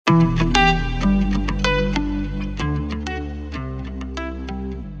Welcome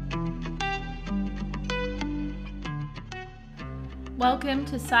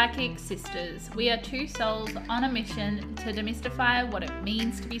to Psychic Sisters. We are two souls on a mission to demystify what it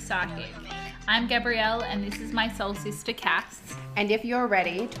means to be psychic. I'm Gabrielle and this is my soul sister Cass. And if you're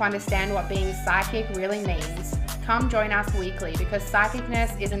ready to understand what being psychic really means, come join us weekly because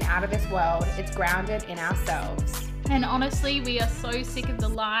psychicness isn't out of this world, it's grounded in ourselves. And honestly, we are so sick of the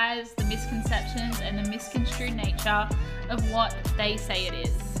lies, the misconceptions and the misconstrued nature of what they say it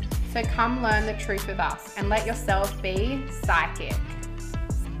is. So come learn the truth with us and let yourself be psychic.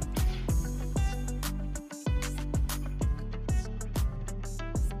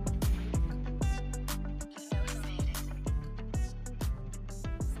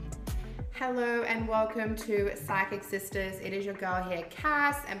 Hello and welcome to Psychic Sisters. It is your girl here,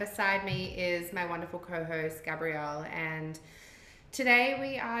 Cass, and beside me is my wonderful co-host, Gabrielle. And today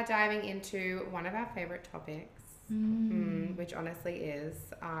we are diving into one of our favorite topics, which honestly is,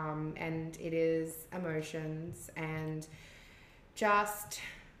 and it is emotions and just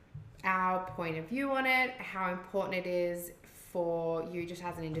our point of view on it, how important it is for you just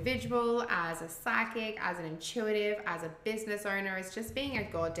as an individual, as a psychic, as an intuitive, as a business owner. It's just being a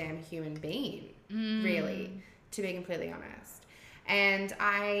goddamn human being, really, to be completely honest. And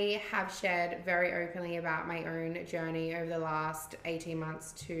I have shared very openly about my own journey over the last 18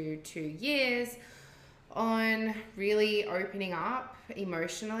 months to 2 years on really opening up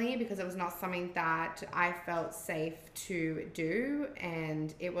emotionally, because it was not something that I felt safe to do.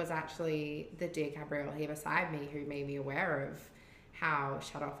 And it was actually the dear Gabrielle here beside me who made me aware of how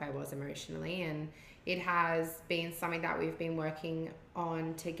shut off I was emotionally. And it has been something that we've been working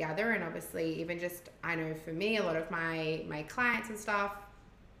on together. And obviously even just, I know for me, a lot of my clients and stuff,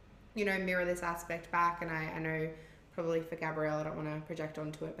 you know, mirror this aspect back. And I know probably for Gabrielle, I don't want to project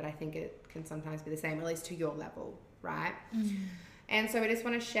onto it, but I think it can sometimes be the same, at least to your level, right? And so I just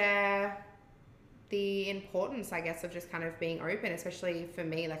want to share the importance, I guess, of just kind of being open, especially for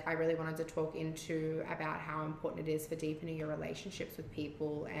me. Like, I really wanted to talk about how important it is for deepening your relationships with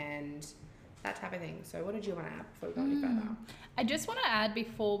people and that type of thing. So what did you want to add before we go any further? I just want to add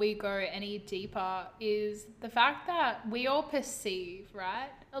before we go any deeper is the fact that we all perceive,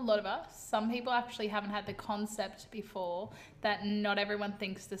 right? A lot of us, some people actually haven't had the concept before that not everyone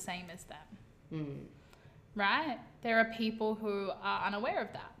thinks the same as them, right? There are people who are unaware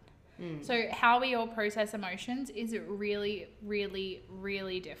of that. So how we all process emotions is really, really,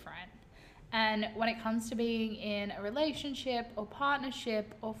 really different. And when it comes to being in a relationship or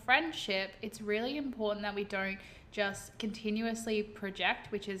partnership or friendship, it's really important that we don't just continuously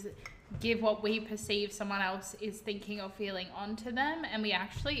project, which is give what we perceive someone else is thinking or feeling onto them, and we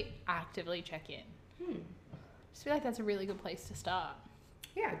actually actively check in. I just feel like that's a really good place to start.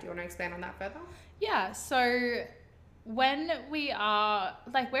 Yeah, do you want to expand on that further? Yeah, so when we are,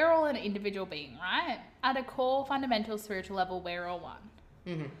 like, we're all an individual being, right? At a core fundamental spiritual level, we're all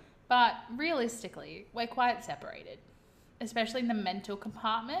one. But realistically, we're quite separated, especially in the mental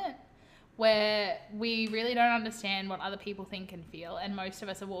compartment, where we really don't understand what other people think and feel. And most of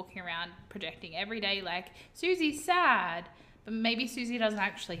us are walking around projecting every day like, Susie's sad, but maybe Susie doesn't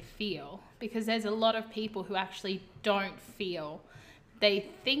actually feel, because there's a lot of people who actually don't feel. They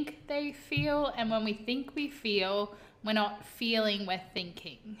think they feel, and when we think we feel, we're not feeling, we're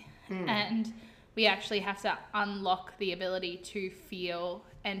thinking. And we actually have to unlock the ability to feel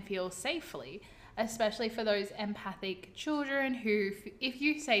and feel safely, especially for those empathic children who, if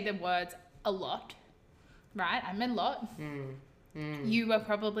you say the words a lot, right? I'm a lot. You are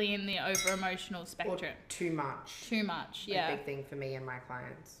probably in the over-emotional spectrum. Or too much. Too much, yeah. A big thing for me and my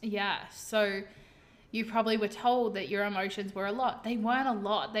clients. Yeah, so you probably were told that your emotions were a lot. They weren't a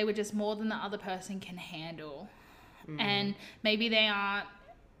lot. They were just more than the other person can handle. And maybe they aren't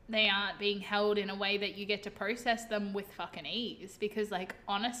being held in a way that you get to process them with fucking ease, because, like,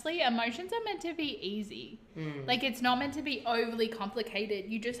 honestly, emotions are meant to be easy. Like, it's not meant to be overly complicated.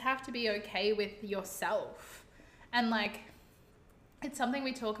 You just have to be okay with yourself. And, like, it's something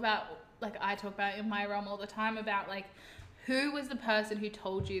we talk about, like, I talk about in my realm all the time, about, like, who was the person who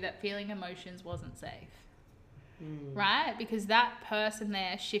told you that feeling emotions wasn't safe? Right? Because that person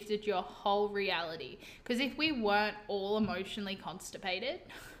there shifted your whole reality. Because if we weren't all emotionally constipated,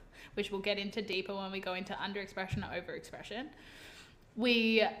 which we'll get into deeper when we go into underexpression or overexpression,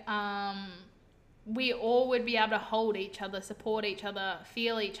 we all would be able to hold each other, support each other,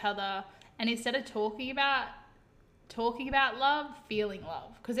 feel each other. And instead of talking about talking about love, feeling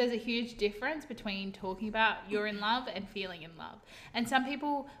love. Because there's a huge difference between talking about you're in love and feeling in love. And some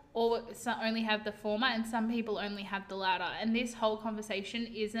people only have the former and some people only have the latter. And this whole conversation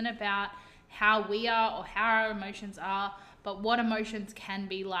isn't about how we are or how our emotions are, but what emotions can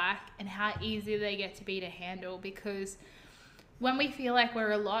be like and how easy they get to be to handle. Because when we feel like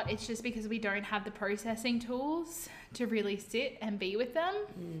we're a lot, it's just because we don't have the processing tools to really sit and be with them.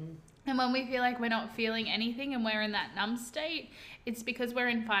 And when we feel like we're not feeling anything and we're in that numb state, it's because we're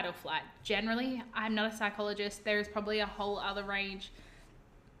in fight or flight. Generally, I'm not a psychologist. There's probably a whole other range,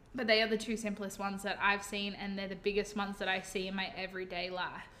 but they are the two simplest ones that I've seen, and they're the biggest ones that I see in my everyday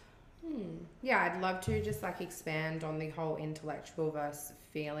life. Yeah, I'd love to just like expand on the whole intellectual versus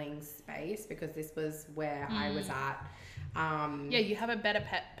feeling space, because this was where I was at. Yeah, you have a better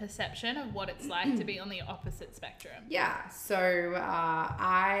perception of what it's like to be on the opposite spectrum. Yeah, so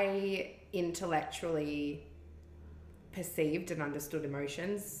I intellectually perceived and understood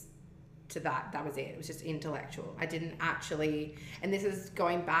emotions to that was it. It was just intellectual. I didn't actually, and this is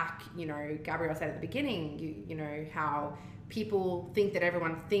going back, you know, Gabrielle said at the beginning, you know, how people think that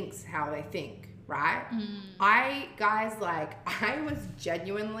everyone thinks how they think, right? I was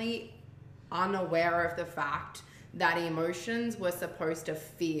genuinely unaware of the fact that emotions were supposed to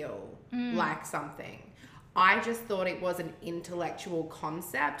feel like something. I just thought it was an intellectual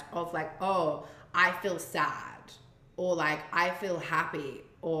concept of like, oh, I feel sad, or like I feel happy,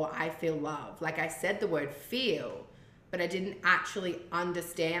 or I feel love. Like I said the word feel, but I didn't actually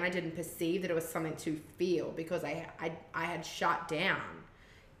understand. I didn't perceive that it was something to feel, because I had shut down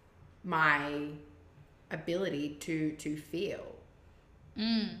my ability to feel.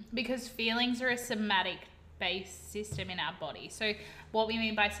 Because feelings are a somatic based system in our body. So what we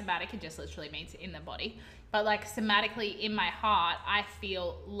mean by somatic, it just literally means in the body. But like somatically in my heart, I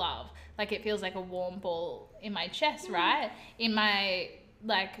feel love. Like it feels like a warm ball in my chest, right? In my,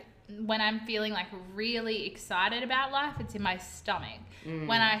 like, when I'm feeling like really excited about life, it's in my stomach.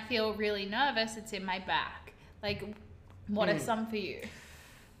 When I feel really nervous, it's in my back. Like, what are some for you?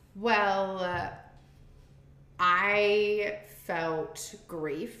 Well, I felt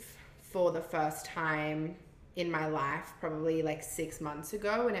grief for the first time in my life probably like 6 months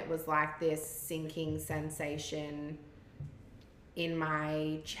ago, and it was like this sinking sensation in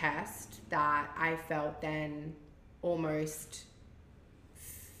my chest that I felt then almost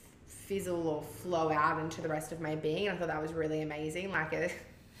fizzle or flow out into the rest of my being. And I thought that was really amazing. Like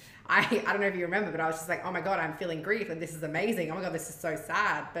I don't know if you remember, but I was just like, oh my God, I'm feeling grief and this is amazing. Oh my God, this is so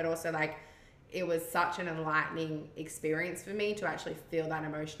sad. But also like, it was such an enlightening experience for me to actually feel that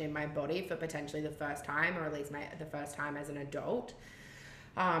emotion in my body for potentially the first time, or at least the first time as an adult.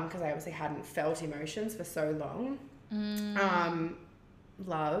 Because I obviously hadn't felt emotions for so long.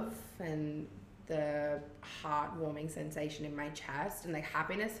 Love and the heartwarming sensation in my chest, and like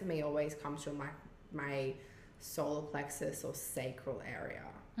happiness for me always comes from my solar plexus or sacral area.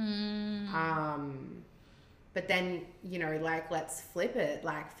 But then, you know, like let's flip it.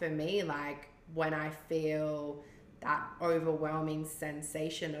 Like for me, like when I feel that overwhelming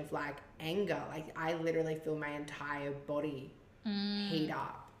sensation of like anger, like I literally feel my entire body heat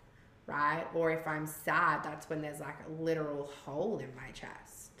up, right? Or if I'm sad, that's when there's like a literal hole in my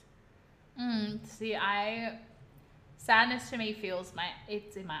chest. See, sadness to me feels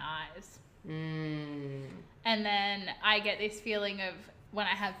it's in my eyes. And then I get this feeling of when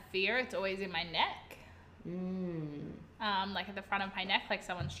I have fear, it's always in my neck. Like at the front of my neck, like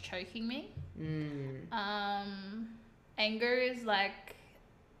someone's choking me. Anger is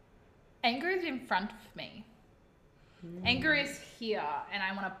in front of me. Anger is here and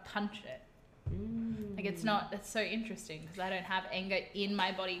I want to punch it. Like it's so interesting because I don't have anger in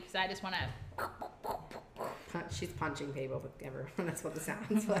my body because I just want to. She's punching people, but everyone, that's what the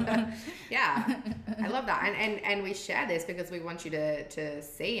sounds were. Yeah, I love that. And we share this because we want you to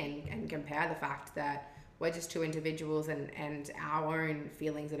see and compare the fact that we're just two individuals and our own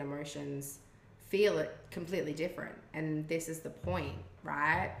feelings and emotions feel it completely different. And this is the point,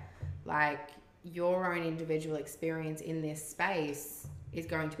 right? Like your own individual experience in this space is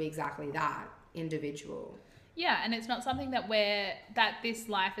going to be exactly that, individual. Yeah, and it's not something that this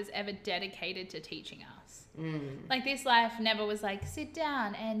life is ever dedicated to teaching us. Like this life never was like, sit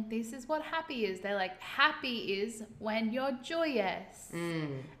down and this is what happy is. They're like, happy is when you're joyous.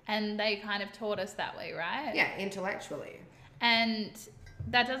 And they kind of taught us that way, right? Yeah, intellectually. And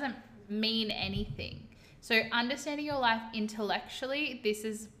that doesn't mean anything. So understanding your life intellectually, this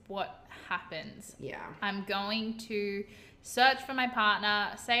is what happens. Yeah. I'm going to search for my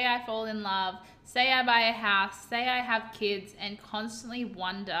partner, say I fall in love, say I buy a house, say I have kids, and constantly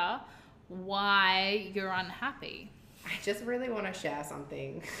wonder why you're unhappy. I just really want to share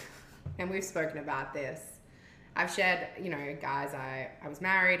something. And we've spoken about this. I've shared, guys, I was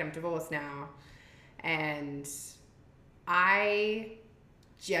married, I'm divorced now. And I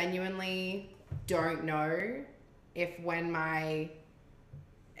genuinely don't know if when my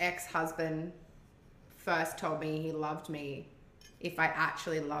ex-husband first told me he loved me, if I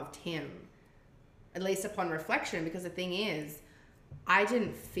actually loved him, at least upon reflection, because the thing is, I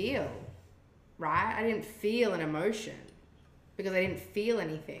didn't feel, right? I didn't feel an emotion because I didn't feel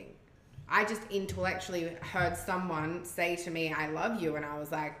anything. I just intellectually heard someone say to me, I love you. And I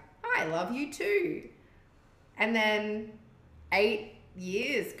was like, I love you too. And then 8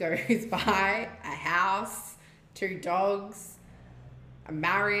 years goes by, a house, 2 dogs, a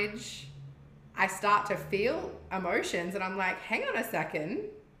marriage. I start to feel emotions and I'm like, hang on a second.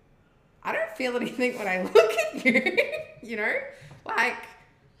 I don't feel anything when I look at you, Like,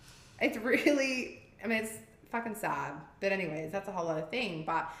 it's really, it's fucking sad. But anyways, that's a whole other thing.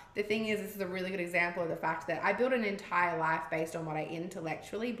 But the thing is, this is a really good example of the fact that I built an entire life based on what I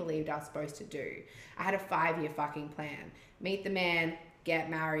intellectually believed I was supposed to do. I had a 5-year fucking plan. Meet the man, get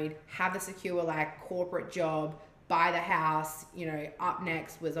married, have the secure corporate job, buy the house, up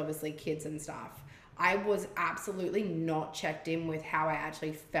next was obviously kids and stuff. I was absolutely not checked in with how I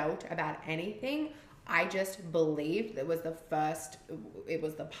actually felt about anything. I just believed it was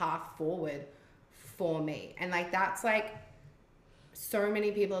the path forward for me. And that's so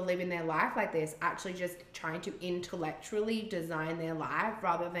many people are living their life like this, actually just trying to intellectually design their life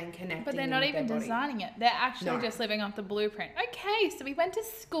rather than connecting. But they're not even designing it. They're actually just living off the blueprint. Okay, so we went to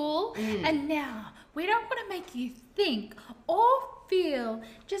school and now we don't want to make you think or feel.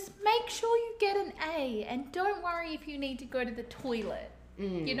 Just make sure you get an A and don't worry if you need to go to the toilet.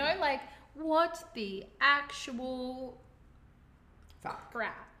 What the actual fuck?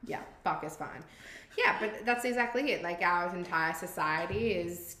 Crap. Yeah, fuck is fine. Yeah, but that's exactly it. Our entire society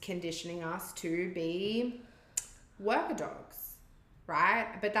is conditioning us to be worker dogs, right?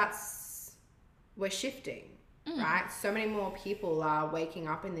 But we're shifting, right? So many more people are waking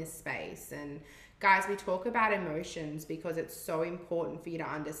up in this space. And guys, we talk about emotions because it's so important for you to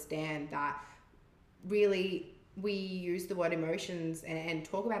understand that really we use the word emotions and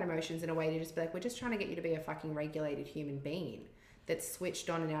talk about emotions in a way to just be we're just trying to get you to be a fucking regulated human being that's switched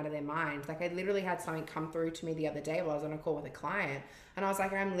on and out of their mind. I literally had something come through to me the other day while I was on a call with a client, and I was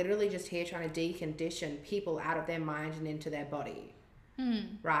like, I'm literally just here trying to decondition people out of their mind and into their body.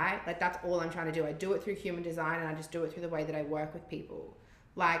 Right? That's all I'm trying to do. I do it through human design, and I just do it through the way that I work with people.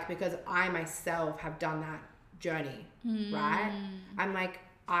 Because I myself have done that journey, right? I'm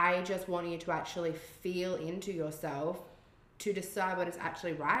I just want you to actually feel into yourself to decide what is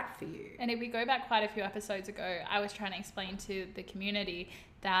actually right for you. And if we go back quite a few episodes ago, I was trying to explain to the community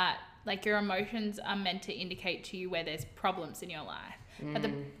that your emotions are meant to indicate to you where there's problems in your life. But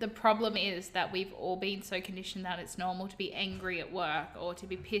the problem is that we've all been so conditioned that it's normal to be angry at work or to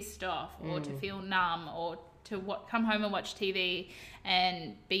be pissed off or to feel numb or to come home and watch TV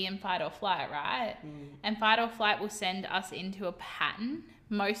and be in fight or flight, right? And fight or flight will send us into a pattern.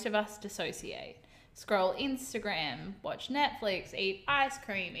 Most of us dissociate. Scroll Instagram, watch Netflix, eat ice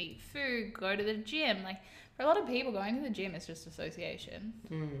cream, eat food, go to the gym. For a lot of people, going to the gym is just association.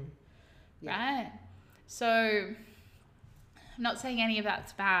 Right? So I'm not saying any of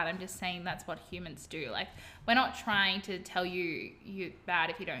that's bad. I'm just saying that's what humans do. We're not trying to tell you you're bad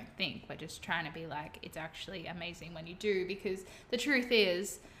if you don't think. We're just trying to be it's actually amazing when you do, because the truth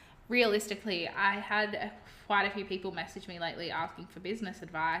is, realistically, I had quite a few people message me lately asking for business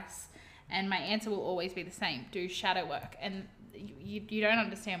advice, and my answer will always be the same: do shadow work. And you don't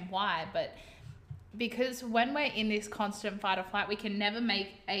understand why, but because when we're in this constant fight or flight, we can never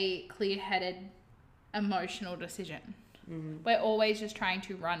make a clear-headed emotional decision. We're always just trying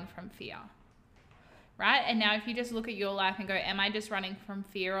to run from fear, right? And now if you just look at your life and go, am I just running from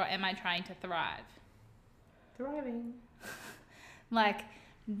fear or am I trying to thrive? Thriving.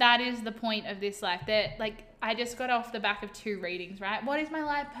 That is the point of this life. That I just got off the back of 2 readings, right? What is my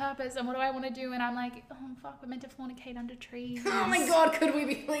life purpose and what do I want to do? And I'm oh fuck, we're meant to fornicate under trees. Oh my god, could we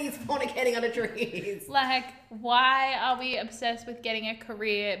be please fornicating under trees? Why are we obsessed with getting a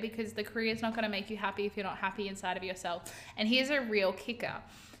career? Because the career is not going to make you happy if you're not happy inside of yourself. And here's a real kicker.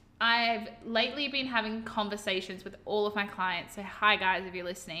 I've lately been having conversations with all of my clients. So hi guys, if you're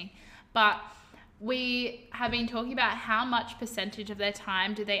listening. But we have been talking about how much percentage of their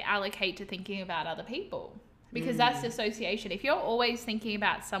time do they allocate to thinking about other people. Because that's dissociation. If you're always thinking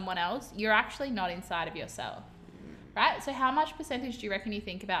about someone else, you're actually not inside of yourself. Right? So how much percentage do you reckon you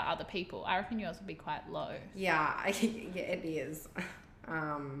think about other people? I reckon yours would be quite low. Yeah, it is.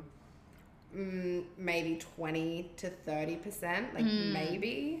 maybe 20 to 30%, like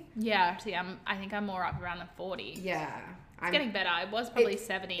maybe. Yeah, see, I think I'm more up around the 40. Yeah. It's getting better. It was probably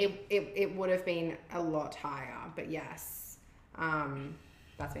 70. It would have been a lot higher, but yes.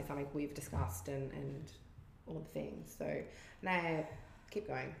 That's been something we've discussed and all the things. So, now keep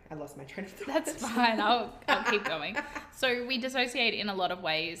going. I lost my train of thought. That's fine. I'll keep going. So we dissociate in a lot of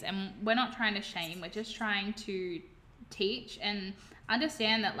ways, and we're not trying to shame. We're just trying to teach and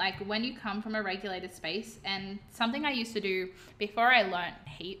understand that, like, when you come from a regulated space, and something I used to do before I learnt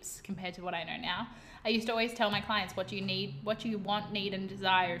heaps compared to what I know now, I used to always tell my clients what you need, what you want, need, and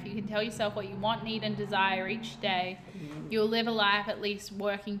desire. If you can tell yourself what you want, need, and desire each day, you'll live a life at least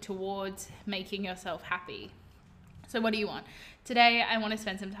working towards making yourself happy. So what do you want? Today, I want to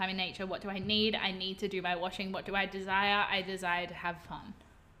spend some time in nature. What do I need? I need to do my washing. What do I desire? I desire to have fun.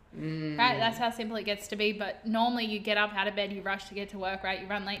 Right? That's how simple it gets to be. But normally you get up out of bed, you rush to get to work, right? You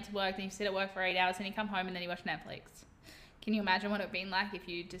run late to work, then you sit at work for 8 hours, and you come home and then you watch Netflix. Can you imagine what it would have been like if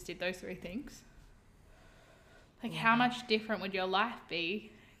you just did those 3 things? Like, how much different would your life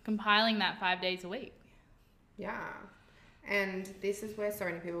be compiling that 5 days a week? Yeah. And this is where so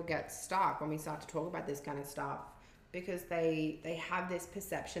many people get stuck when we start to talk about this kind of stuff, because they have this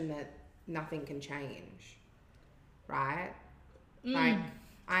perception that nothing can change, right? Like,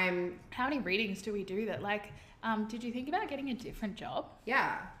 How many readings do we do that, like, did you think about getting a different job?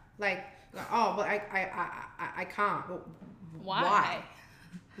 Yeah. Like, oh, but I can't. Well, Why?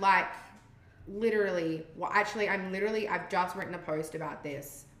 Like, literally, well, actually, I've just written a post about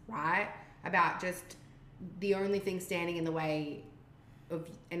this, right? About just the only thing standing in the way of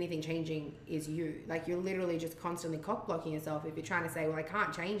anything changing is you. Like, you're literally just constantly cock blocking yourself if you're trying to say, well, I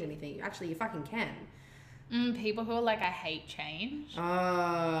can't change anything. Actually, you fucking can. People who are like, I hate change. If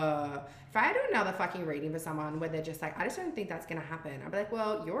I do another fucking reading for someone where they're just like, I just don't think that's gonna happen, I'd be like,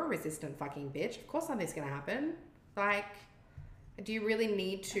 well, you're a resistant fucking bitch. Of course something's gonna happen. Like, do you really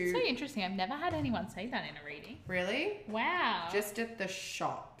need to... That's so interesting. I've never had anyone say that in a reading. Really? Wow. Just at the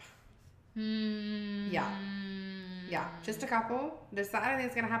shop. Yeah. Yeah. Just a couple. Just, I don't think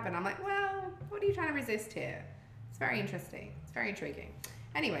it's going to happen. I'm like, well, what are you trying to resist here? It's very interesting. It's very intriguing.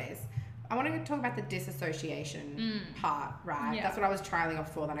 Anyways, I want to talk about the disassociation part, right? Yeah. That's what I was trialing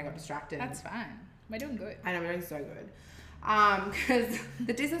off for, then I got distracted. That's fine. We're doing good. I know, we're doing so good. Because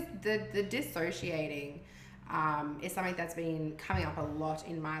the dissociating... is something that's been coming up a lot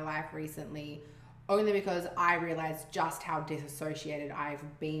in my life recently, only because I realized just how disassociated I've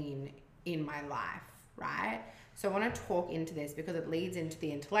been in my life, right? So I want to talk into this because it leads into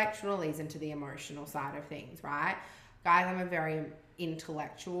the intellectual, leads into the emotional side of things, right? Guys, I'm a very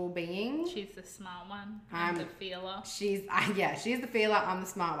intellectual being. She's the smart one. I'm the feeler. She's the feeler. I'm the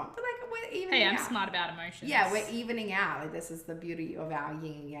smart one. But like, we're evening out. Hey, I'm smart about emotions. Yeah, we're evening out. Like, this is the beauty of our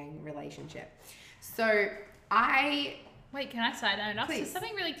yin and yang relationship. So Wait, can I side note? Please. There's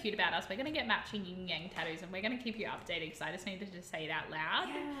something really cute about us. We're going to get matching yin yang tattoos, and we're going to keep you updated, because I just needed to say it out loud.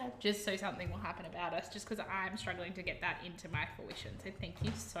 Yeah. Just so something will happen about us, just because I'm struggling to get that into my fruition. So thank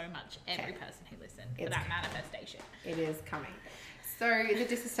you so much, every person who listened, for that manifestation. It is coming. So the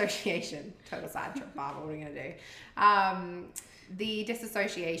disassociation, total side trip, Barbara, what are we going to do? The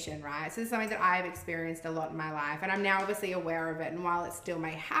disassociation, right? So this is something that I've experienced a lot in my life, and I'm now obviously aware of it. And while it still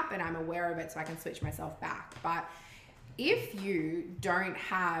may happen, I'm aware of it, so I can switch myself back. But if you don't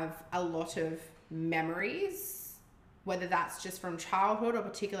have a lot of memories, whether that's just from childhood or a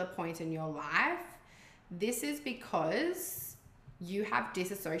particular point in your life, this is because you have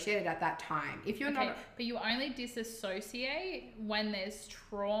disassociated at that time. If you're not... But you only disassociate when there's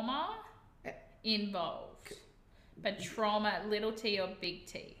trauma involved. But trauma, little t or big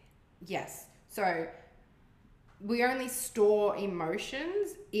T? Yes. So we only store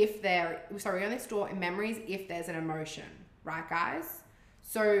emotions we only store memories if there's an emotion, right, guys?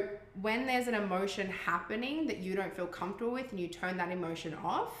 So when there's an emotion happening that you don't feel comfortable with and you turn that emotion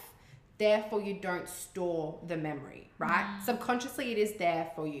off, therefore you don't store the memory, right? Subconsciously it is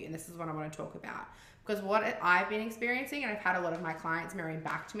there for you, and this is what I want to talk about. Because what I've been experiencing, and I've had a lot of my clients mirroring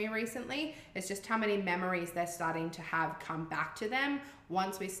back to me recently, is just how many memories they're starting to have come back to them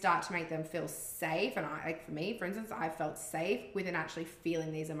once we start to make them feel safe. And for me, for instance, I felt safe within actually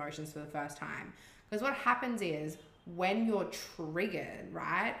feeling these emotions for the first time. Because what happens is when you're triggered,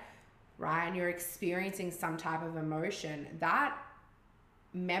 right, and you're experiencing some type of emotion, that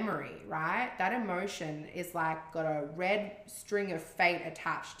memory, right? That emotion is like got a red string of fate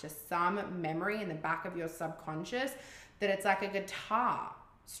attached to some memory in the back of your subconscious, that it's like a guitar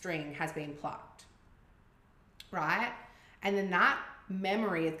string has been plucked, right? And then that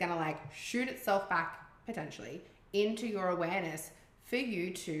memory is going to like shoot itself back potentially into your awareness for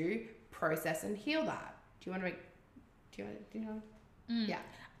you to process and heal that. Do you know? Yeah.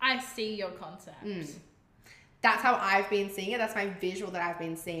 I see your concept. That's how I've been seeing it. That's my visual that I've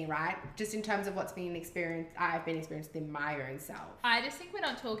been seeing, right? Just in terms of what's been experienced, I've been experienced in my own self. I just think we're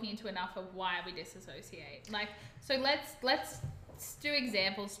not talking into enough of why we disassociate. Like, so let's do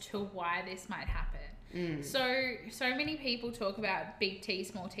examples to why this might happen. So many people talk about big T,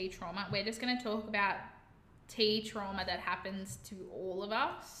 small t trauma. We're just going to talk about T trauma that happens to all of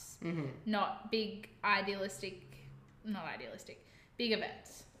us, not big big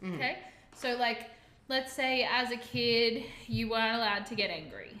events. Okay? So like, let's say as a kid, you weren't allowed to get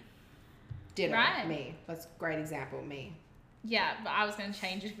angry. Right? Me. That's a great example, me. Yeah, but I was going to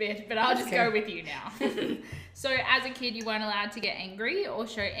change a bit, but I'll just go with you now. So as a kid, you weren't allowed to get angry or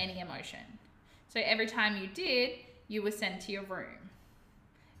show any emotion. So every time you did, you were sent to your room.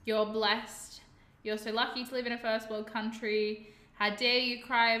 You're blessed. You're so lucky to live in a first world country. How dare you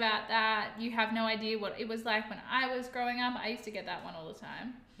cry about that? You have no idea what it was like when I was growing up. I used to get that one all the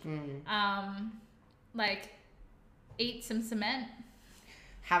time. Like, eat some cement.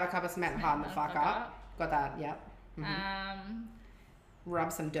 Have a cup of cement and harden the fuck up. Got that, yep.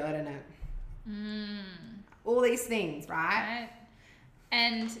 Rub some dirt in it. All these things, right?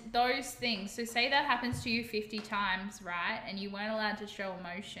 And those things, so say that happens to you 50 times, right? And you weren't allowed to show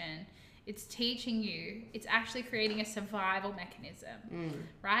emotion. It's teaching you, it's actually creating a survival mechanism,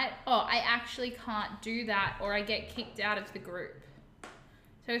 right? Oh, I actually can't do that, or I get kicked out of the group.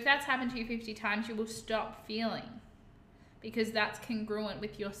 So if that's happened to you 50 times, you will stop feeling, because that's congruent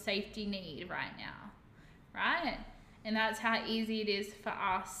with your safety need right now, right? And that's how easy it is for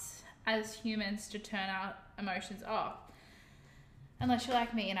us as humans to turn our emotions off. Unless you're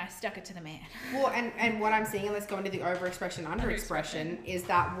like me and I stuck it to the man. Well, and what I'm seeing, and let's go into the overexpression, underexpression, is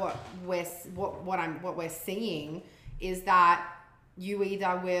that what we're seeing is that you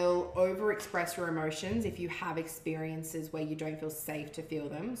either will overexpress your emotions if you have experiences where you don't feel safe to feel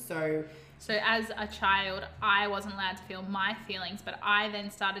them. So as a child, I wasn't allowed to feel my feelings, but I then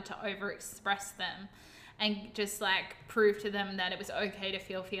started to overexpress them and just like prove to them that it was okay to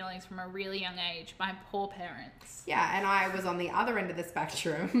feel feelings from a really young age. My poor parents. Yeah, and I was on the other end of the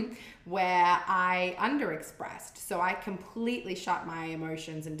spectrum where I underexpressed. So I completely shut my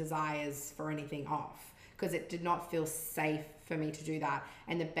emotions and desires for anything off because it did not feel safe for me to do that.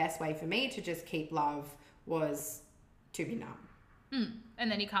 And the best way for me to just keep love was to be numb.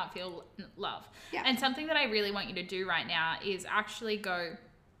 And then you can't feel love. Yeah. And something that I really want you to do right now is actually go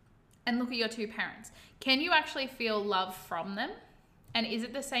and look at your two parents. Can you actually feel love from them? And is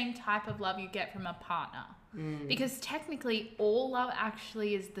it the same type of love you get from a partner? Because technically all love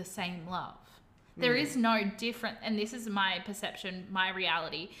actually is the same love. There is no different, and this is my perception, my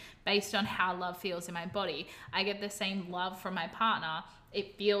reality, based on how love feels in my body. I get the same love from my partner.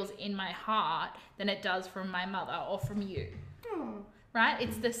 It feels in my heart than it does from my mother or from you. Right?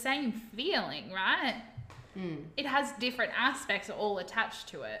 It's the same feeling, right? It has different aspects all attached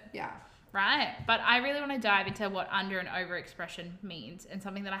to it. Yeah. Right? But I really want to dive into what under and overexpression means, and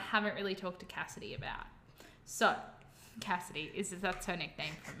something that I haven't really talked to Cassidy about. So, Cassidy, that's her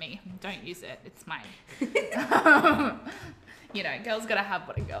nickname for me. Don't use it. It's mine. You know, girl's got to have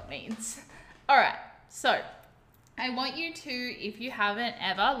what a girl needs. All right. So, I want you to, if you haven't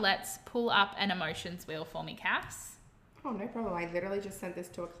ever, let's pull up an emotions wheel for me, Cass. Oh, no problem. I literally just sent this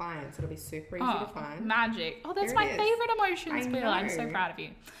to a client, so it'll be super easy to find. Magic. Oh, that's my favorite emotions wheel. I'm so proud of you.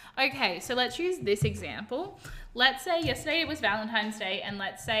 Okay, so let's use this example. Let's say yesterday it was Valentine's Day, and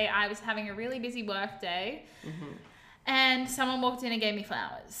let's say I was having a really busy work day, and someone walked in and gave me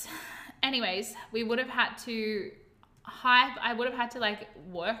flowers. Anyways, I would have had to like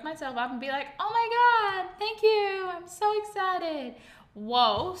work myself up and be like, oh my God, thank you. I'm so excited.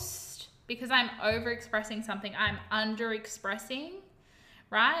 Whilst, because I'm overexpressing something, I'm underexpressing,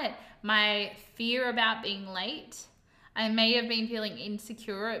 right? My fear about being late. I may have been feeling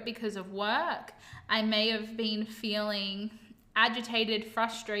insecure because of work. I may have been feeling agitated,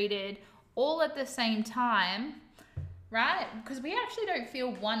 frustrated, all at the same time, right? Because we actually don't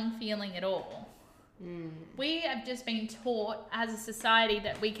feel one feeling at all. We have just been taught as a society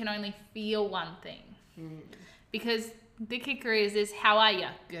that we can only feel one thing. Because the kicker is how are you?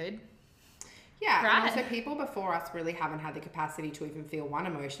 Good. Yeah, right. And also people before us really haven't had the capacity to even feel one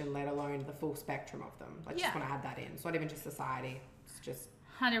emotion, let alone the full spectrum of them. I just want to add that in. It's not even just society. It's just...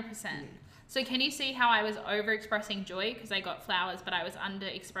 100%. So can you see how I was over-expressing joy because I got flowers, but I was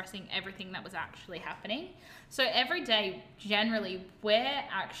under-expressing everything that was actually happening? So every day, generally, we're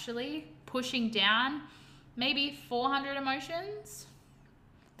actually pushing down maybe 400 emotions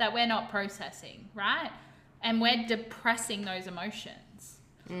that we're not processing, right? And we're depressing those emotions.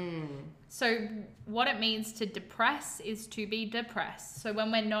 So what it means to depress is to be depressed. So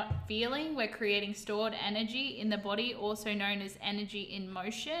when we're not feeling, we're creating stored energy in the body, also known as energy in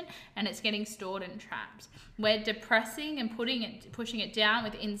motion, and it's getting stored and trapped. We're depressing and pushing it down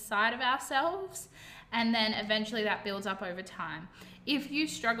with inside of ourselves, and then eventually that builds up over time. If you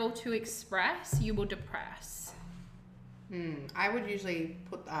struggle to express, you will depress. I would usually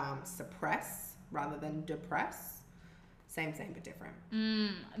put suppress rather than depress. Same but different.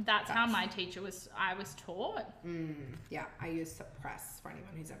 That's how my teacher I was taught. Yeah, I use suppress for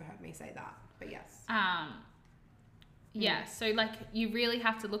anyone who's ever heard me say that. But yes. Yeah, so like you really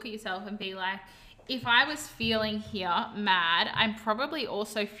have to look at yourself and be like, if I was feeling here mad, I'm probably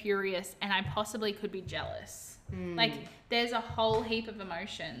also furious and I possibly could be jealous. Like there's a whole heap of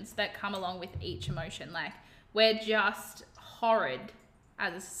emotions that come along with each emotion. Like we're just horrid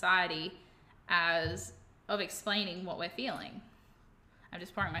as a society of explaining what we're feeling. I'm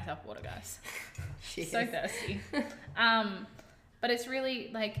just pouring myself water, guys. So thirsty. But it's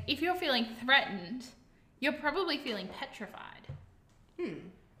really like, if you're feeling threatened, you're probably feeling petrified.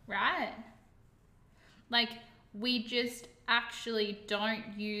 Right? Like, we just actually don't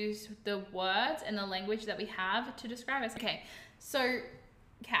use the words and the language that we have to describe us. Okay, so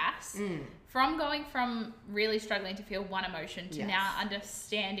Cass, from going from really struggling to feel one emotion to now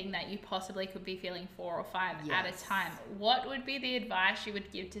understanding that you possibly could be feeling 4 or 5 at a time, what would be the advice you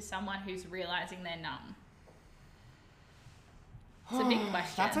would give to someone who's realizing they're numb? It's a big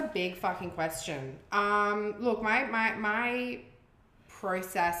question. That's a big fucking question. Look, my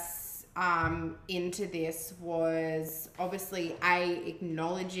process into this was obviously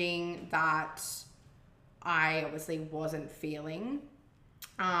acknowledging that I obviously wasn't feeling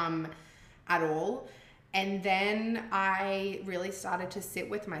at all. And then I really started to sit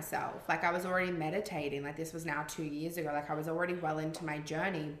with myself. Like I was already meditating, like this was now 2 years ago. Like I was already well into my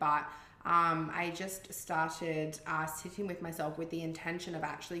journey, but I just started sitting with myself with the intention of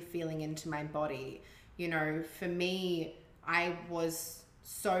actually feeling into my body. You know, for me, I was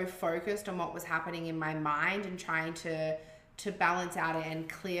so focused on what was happening in my mind and trying to balance out it and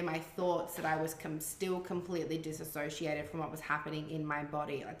clear my thoughts that I was still completely disassociated from what was happening in my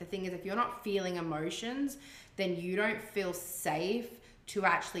body. Like the thing is, if you're not feeling emotions, then you don't feel safe to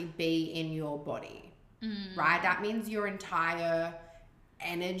actually be in your body, right? That means your entire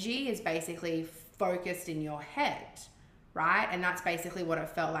energy is basically focused in your head, right? And that's basically what it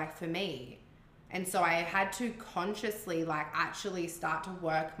felt like for me. And so I had to consciously like actually start to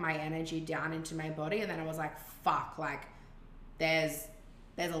work my energy down into my body. And then I was like, fuck, like there's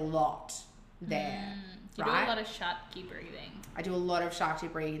a lot there. You right? do a lot of Shakti breathing. I do a lot of Shakti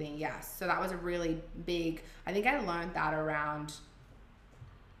breathing, yes. So that was a really big, I think I learned that around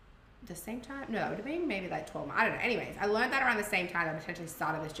the same time. No, that would have been maybe like 12 months. I don't know. Anyways, I learned that around the same time that I potentially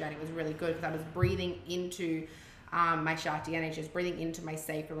started this journey. It was really good because I was breathing into my Shakti energy, just breathing into my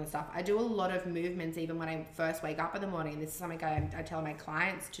sacral and stuff. I do a lot of movements even when I first wake up in the morning. This is something I tell my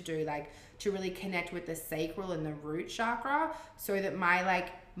clients to do, like to really connect with the sacral and the root chakra so that my like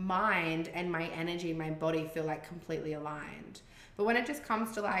mind and my energy, my body feel like completely aligned. But when it just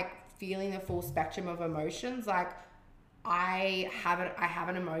comes to like feeling the full spectrum of emotions, like I have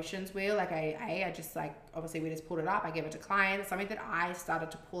an emotions wheel. Like I just like, obviously we just pulled it up. I give it to clients, something that I started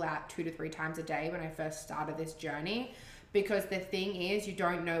to pull out 2 to 3 times a day when I first started this journey, because the thing is, you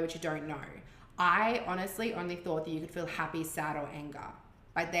don't know what you don't know. I honestly only thought that you could feel happy, sad, or anger.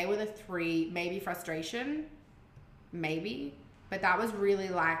 Like they were the 3, maybe frustration, maybe, but that was really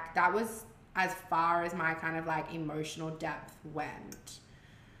like, that was as far as my kind of like emotional depth went.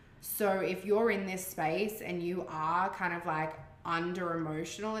 So if you're in this space and you are kind of like under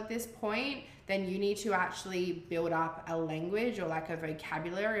emotional at this point, then you need to actually build up a language or like a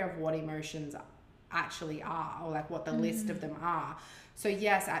vocabulary of what emotions actually are, or like what the list of them are. So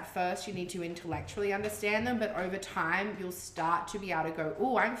yes, at first you need to intellectually understand them, but over time you'll start to be able to go,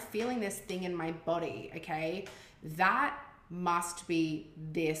 oh, I'm feeling this thing in my body. Okay. That must be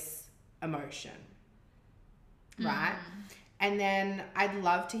this emotion. Right. And then I'd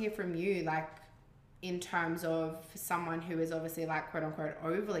love to hear from you, like in terms of someone who is obviously like quote unquote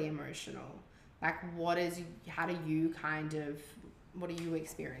overly emotional. Like what are you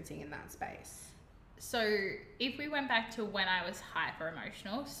experiencing in that space? So if we went back to when I was hyper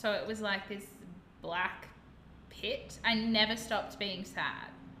emotional, so it was like this black pit. I never stopped being sad.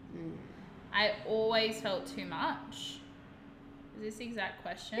 I always felt too much. Is this the exact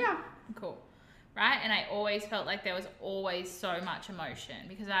question? Yeah. Cool. Right? And I always felt like there was always so much emotion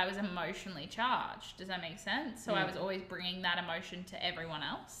because I was emotionally charged. Does that make sense? So I was always bringing that emotion to everyone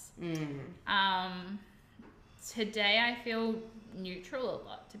else. today I feel neutral a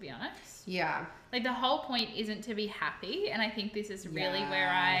lot, to be honest. Yeah. Like the whole point isn't to be happy, and I think this is really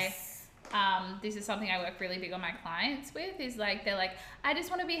where this is something I work really big on my clients with, is like, they're like, I just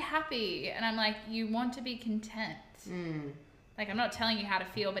want to be happy. And I'm like, you want to be content. Like, I'm not telling you how to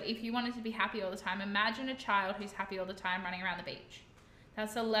feel, but if you wanted to be happy all the time, imagine a child who's happy all the time running around the beach.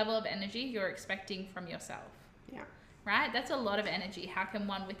 That's the level of energy you're expecting from yourself. Yeah. Right? That's a lot of energy. How can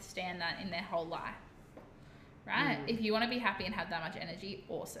one withstand that in their whole life? Right? If you want to be happy and have that much energy,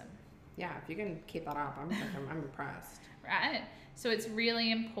 awesome. Yeah, if you can keep that up, I'm impressed. Right? So it's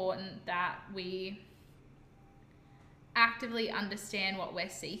really important that we actively understand what we're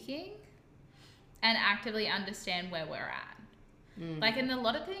seeking and actively understand where we're at. Like, in a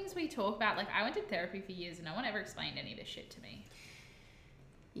lot of things we talk about, like, I went to therapy for years and no one ever explained any of this shit to me.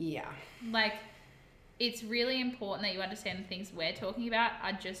 Yeah. Like, it's really important that you understand the things we're talking about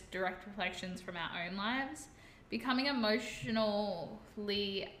are just direct reflections from our own lives. Becoming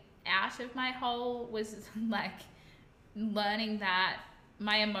emotionally out of my hole was like learning that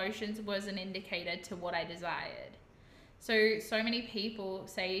my emotions was an indicator to what I desired. So many people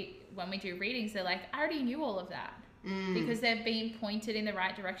say when we do readings, they're like, I already knew all of that. Because they've been pointed in the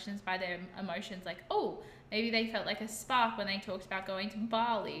right directions by their emotions. Like, oh, maybe they felt like a spark when they talked about going to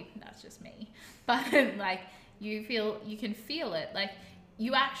Bali. That's just me. But like, you can feel it. Like,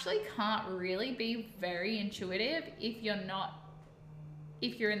 you actually can't really be very intuitive if you're in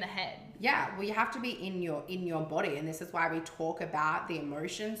the head. Yeah, well, you have to be in your body, and this is why we talk about the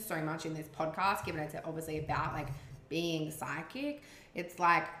emotions so much in this podcast, given it's obviously about like being psychic. It's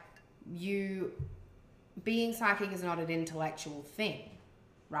like being psychic is not an intellectual thing,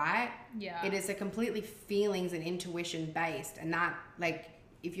 right? Yeah. It is a completely feelings and intuition based, and that, like,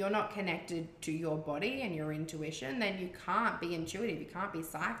 if you're not connected to your body and your intuition, then you can't be intuitive, you can't be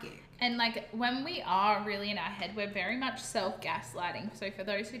psychic. And like, when we are really in our head, we're very much self-gaslighting. So for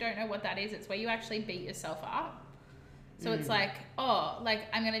those who don't know what that is, it's where you actually beat yourself up. So it's like, oh, like,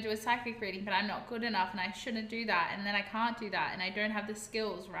 I'm going to do a psychic reading, but I'm not good enough and I shouldn't do that. And then I can't do that and I don't have the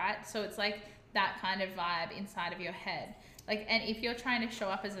skills, right? So it's like that kind of vibe inside of your head. Like, and if you're trying to show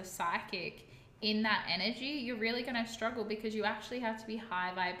up as a psychic in that energy, you're really going to struggle, because you actually have to be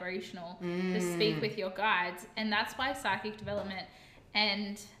high vibrational to speak with your guides. And that's why psychic development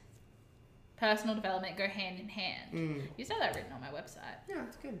and personal development go hand in hand. You saw that written on my website. Yeah,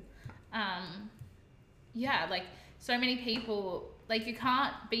 that's good. Yeah, like, so many people, like, you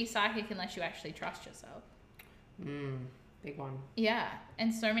can't be psychic unless you actually trust yourself. Big one. Yeah,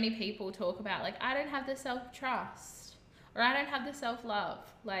 and so many people talk about, like, I don't have the self-trust, or I don't have the self-love.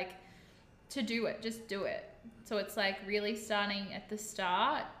 Like, to do it, just do it. So it's like really starting at the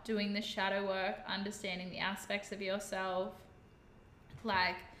start, doing the shadow work, understanding the aspects of yourself,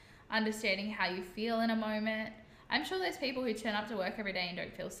 like understanding how you feel in a moment. I'm sure there's people who turn up to work every day and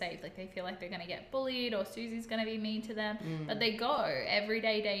don't feel safe. Like, they feel like they're going to get bullied, or Susie's going to be mean to them. But they go every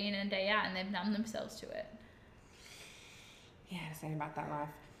day, day in and day out, and they've numbed themselves to it. Yeah, same about that life.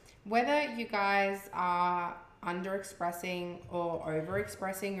 Whether you guys are under-expressing or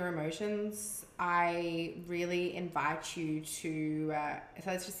over-expressing your emotions, I really invite you to, so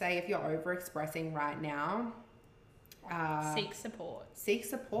let's just say if you're over-expressing right now, seek support. Seek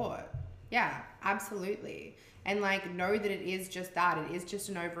support. Yeah, absolutely. And like, know that it is just that. It is just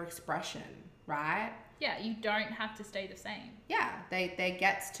an overexpression, right? Yeah, you don't have to stay the same. Yeah, there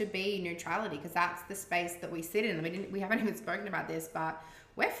gets to be neutrality, because that's the space that we sit in. We haven't even spoken about this, but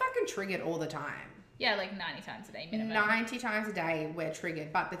we're fucking triggered all the time. Yeah, like 90 times a day minimum. 90 times a day we're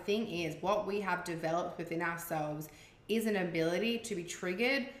triggered. But the thing is, what we have developed within ourselves is an ability to be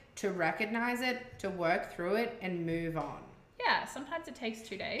triggered, to recognize it, to work through it, and move on. Yeah, sometimes it takes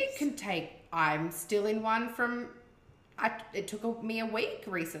 2 days. It can take, I'm still in one it took me a week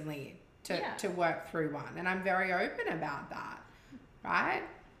recently to work through one. And I'm very open about that, right?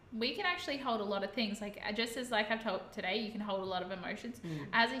 We can actually hold a lot of things. Like, just as like I've told today, you can hold a lot of emotions.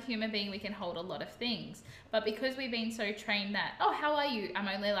 As a human being, we can hold a lot of things. But because we've been so trained that, oh, how are you? I'm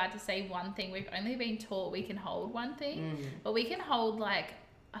only allowed to say one thing. We've only been taught we can hold one thing. But we can hold like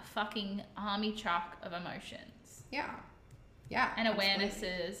a fucking army truck of emotions. Yeah. Yeah. And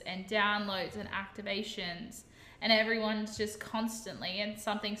awarenesses and downloads and activations. And everyone's just constantly, and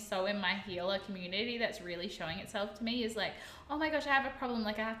something so in my healer community that's really showing itself to me is like, oh my gosh, I have a problem,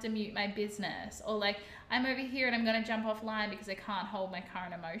 like I have to mute my business, or like I'm over here and I'm going to jump offline because I can't hold my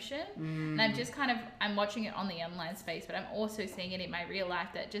current emotion. And I'm just I'm watching it on the online space, but I'm also seeing it in my real life,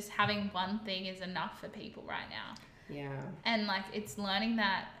 that just having one thing is enough for people right now. Yeah. And like, it's learning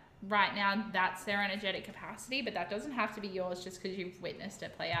that right now that's their energetic capacity, but that doesn't have to be yours just because you've witnessed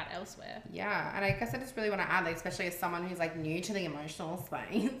it play out elsewhere. Yeah, and I guess I just really want to add, like, especially as someone who's like new to the emotional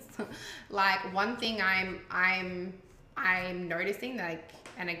space, like one thing I'm noticing, like,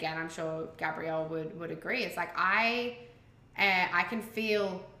 and again I'm sure Gabrielle would agree, it's like I can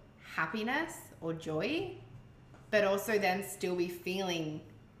feel happiness or joy, but also then still be feeling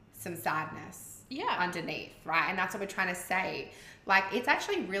some sadness underneath, right? And that's what we're trying to say. Like, it's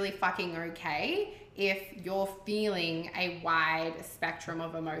actually really fucking okay if you're feeling a wide spectrum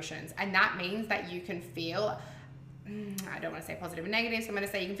of emotions. And that means that you can feel, I don't want to say positive and negative, so I'm going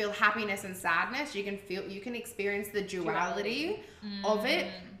to say you can feel happiness and sadness. You can experience the duality of it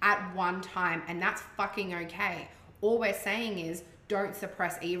at one time. And that's fucking okay. All we're saying is don't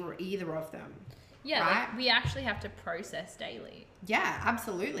suppress either of them. Yeah, right? Like we actually have to process daily. Yeah,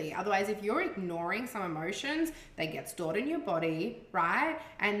 absolutely. Otherwise, if you're ignoring some emotions, they get stored in your body, right?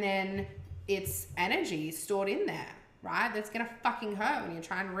 And then it's energy stored in there, right? That's going to fucking hurt when you're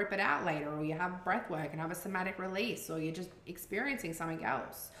trying to rip it out later, or you have breath work and have a somatic release, or you're just experiencing something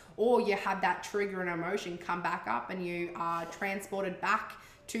else. Or you have that trigger and emotion come back up and you are transported back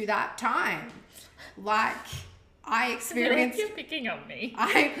to that time. Like, I experienced... You're picking on me.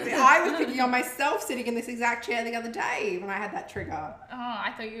 I was picking on myself sitting in this exact chair the other day when I had that trigger. Oh,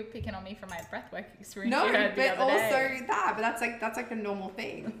 I thought you were picking on me for my breathwork experience. No, you had but the other also day. that. But that's like a normal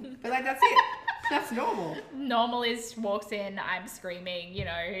thing. But like, that's it. That's normal. Normal is walks in, I'm screaming, you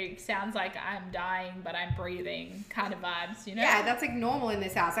know, sounds like I'm dying, but I'm breathing kind of vibes, you know? Yeah, that's like normal in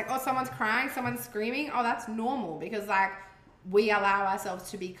this house. Like, oh, someone's crying, someone's screaming. Oh, that's normal because like we allow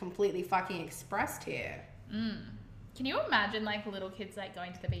ourselves to be completely fucking expressed here. Can you imagine like little kids like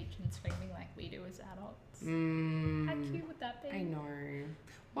going to the beach and screaming like we do as adults? How cute would that be? I know.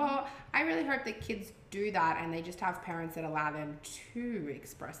 Well, I really hope that kids do that and they just have parents that allow them to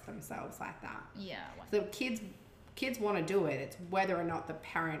express themselves like that. Yeah. So kids want to do it. It's whether or not the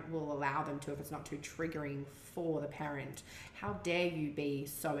parent will allow them to, if it's not too triggering for the parent. How dare you be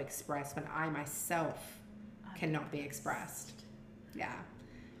so expressed when I myself cannot be expressed? Yeah.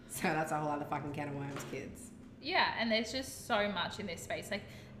 So that's a whole other fucking can of worms, kids. Yeah, and there's just so much in this space. Like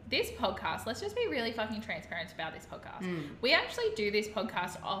this podcast, let's just be really fucking transparent about this podcast. We actually do this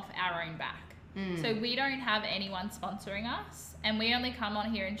podcast off our own back. So we don't have anyone sponsoring us, and we only come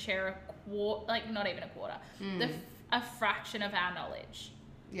on here and share a quarter, like not even a quarter, a fraction of our knowledge.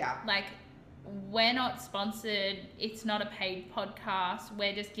 Yeah. Like we're not sponsored. It's not a paid podcast.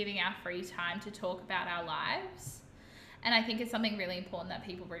 We're just giving our free time to talk about our lives. And I think it's something really important that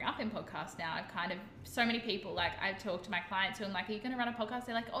people bring up in podcasts now. So many people, like I've talked to my clients who I'm like, are you going to run a podcast?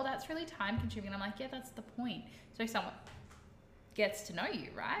 They're like, oh, that's really time consuming. And I'm like, yeah, that's the point. So someone gets to know you,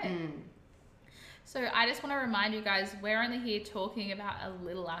 right? So I just want to remind you guys, we're only here talking about a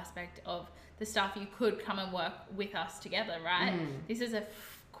little aspect of the stuff you could come and work with us together, right? This is I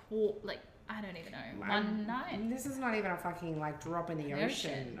don't even know, one night. This is not even a fucking like drop in the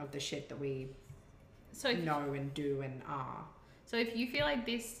ocean of the shit that we know and do and are. So if you feel like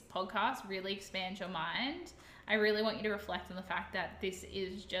this podcast really expands your mind, I really want you to reflect on the fact that this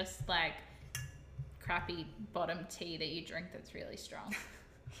is just like crappy bottom tea that you drink that's really strong.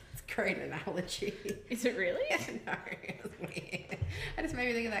 It's a great analogy. Is it really? No, it was weird. I just made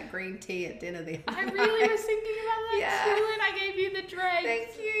me think of that green tea at dinner the other I night. really was thinking about that too, and I gave you the drink.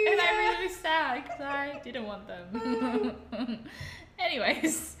 Thank you. And I really was sad because I didn't want them.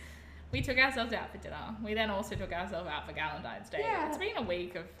 Anyways, we took ourselves out for dinner. We then also took ourselves out for Valentine's Day. Yeah. It's been a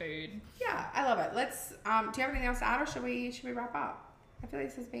week of food. Yeah, I love it. Let's. Do you have anything else to add, or should we wrap up? I feel like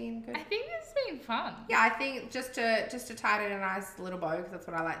this has been good. I think it's been fun. Yeah, I think just to tie it in a nice little bow, because that's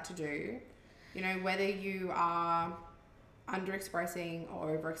what I like to do. You know, whether you are under-expressing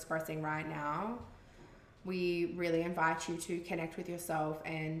or over-expressing right now, we really invite you to connect with yourself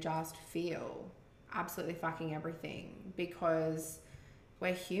and just feel absolutely fucking everything, because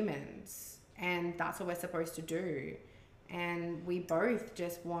we're humans and that's what we're supposed to do. And we both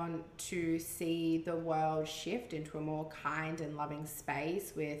just want to see the world shift into a more kind and loving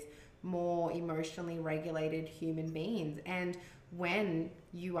space with more emotionally regulated human beings. And when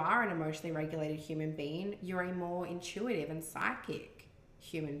you are an emotionally regulated human being, you're a more intuitive and psychic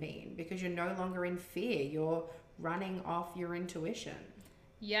human being, because you're no longer in fear. You're running off your intuition.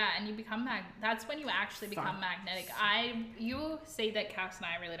 Yeah, and you become that's when you actually become magnetic. You'll see that Cass and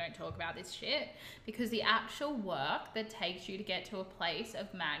I really don't talk about this shit, because the actual work that takes you to get to a place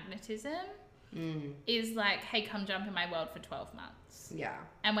of magnetism is like, hey, come jump in my world for 12 months. Yeah.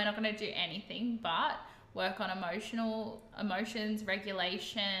 And we're not going to do anything but work on emotions,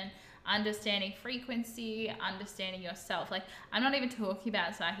 regulation, understanding frequency, understanding yourself. Like, I'm not even talking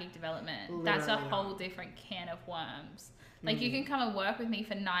about psychic development. That's a whole different can of worms. Like, you can come and work with me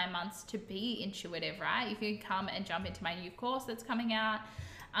for 9 months to be intuitive, right? You can come and jump into my new course that's coming out,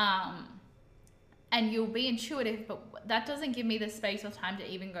 and you'll be intuitive, but that doesn't give me the space or time to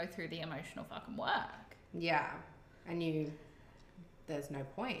even go through the emotional fucking work. Yeah. And there's no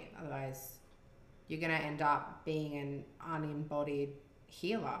point. Otherwise, you're going to end up being an unembodied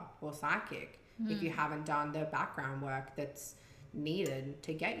healer or psychic if you haven't done the background work that's needed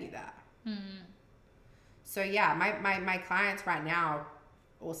to get you there. So yeah, my clients right now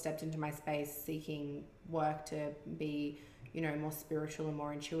all stepped into my space seeking work to be, you know, more spiritual and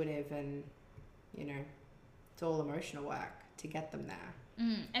more intuitive, and, you know, it's all emotional work to get them there.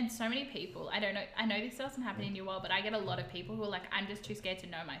 And so many people, I know this doesn't happen in your world, but I get a lot of people who are like, I'm just too scared to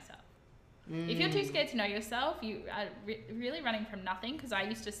know myself. If you're too scared to know yourself, you are really running from nothing, because I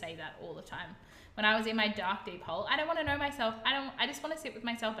used to say that all the time. When I was in my dark, deep hole, I don't want to know myself. I just want to sit with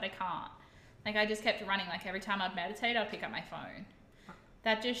myself, but I can't. Like, I just kept running. Like, every time I'd meditate, I'd pick up my phone.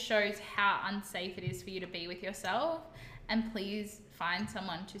 That just shows how unsafe it is for you to be with yourself. And please find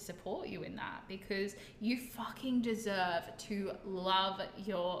someone to support you in that, because you fucking deserve to love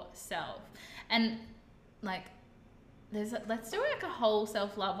yourself. And, like, let's do like a whole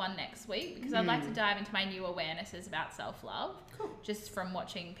self-love one next week, because I'd like to dive into my new awarenesses about self-love. Cool. Just from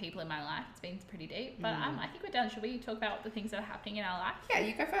watching people in my life. It's been pretty deep, but I think we're done. Should we talk about the things that are happening in our life? Yeah,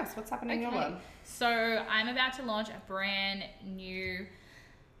 you go first. What's happening in your world? So I'm about to launch a brand new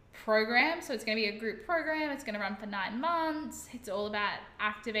program. So it's going to be a group program. It's going to run for 9 months. It's all about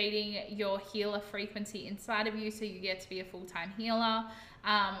activating your healer frequency inside of you, so you get to be a full-time healer.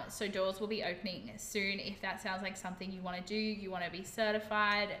 So doors will be opening soon. If that sounds like something you want to do, you want to be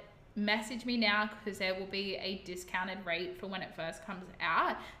certified, message me now, because there will be a discounted rate for when it first comes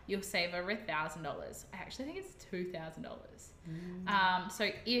out. You'll save over $1,000. I actually think it's $2,000. So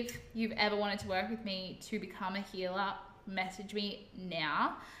if you've ever wanted to work with me to become a healer, message me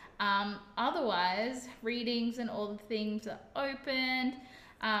now. Otherwise, readings and all the things are opened.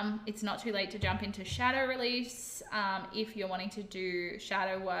 It's not too late to jump into shadow release. If you're wanting to do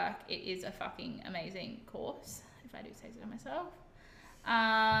shadow work, it is a fucking amazing course, if I do say so myself.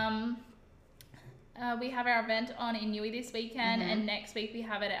 We have our event on in Newey this weekend, and next week we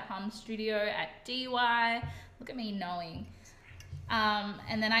have it at Hum Studio at DY. Look at me knowing.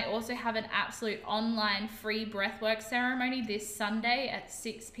 And then I also have an absolute online free breathwork ceremony this Sunday at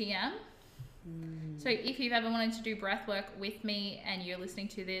 6 p.m. So if you've ever wanted to do breath work with me and you're listening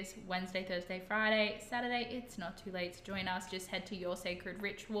to this Wednesday, Thursday, Friday, Saturday, it's not too late to join us. Just head to Your Sacred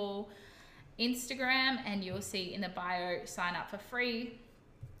Ritual Instagram and you'll see in the bio, sign up for free.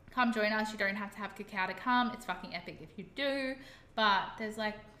 Come join us. You don't have to have cacao to come. It's fucking epic if you do. But there's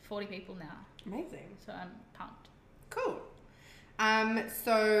like 40 people now. Amazing. So I'm pumped. Cool.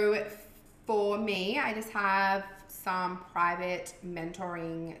 So for me, I just have some private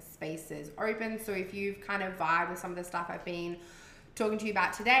mentoring spaces open. So if you've kind of vibed with some of the stuff I've been talking to you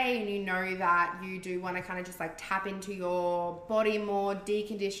about today, and you know that you do want to kind of just like tap into your body more,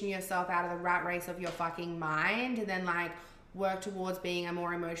 decondition yourself out of the rat race of your fucking mind, and then like work towards being a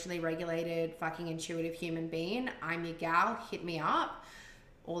more emotionally regulated, fucking intuitive human being, I'm your gal. Hit me up.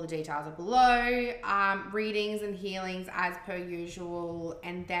 All the details are below. Readings and healings as per usual.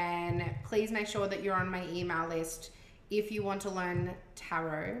 And then please make sure that you're on my email list if you want to learn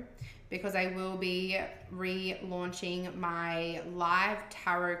tarot, because I will be relaunching my live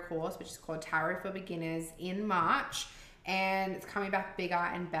tarot course, which is called Tarot for Beginners, in March. And it's coming back bigger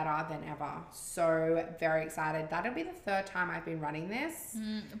and better than ever. So very excited. That'll be the third time I've been running this.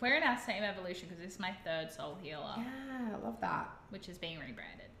 We're in our same evolution because this is my third Soul Healer. Yeah, I love that. Which is being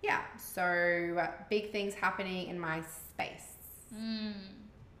rebranded. Yeah, so big things happening in my space.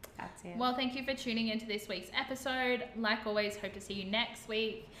 That's it. Well, thank you for tuning into this week's episode. Like always, hope to see you next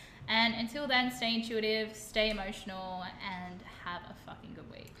week. And until then, stay intuitive, stay emotional, and have a fucking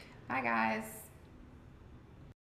good week. Bye, guys.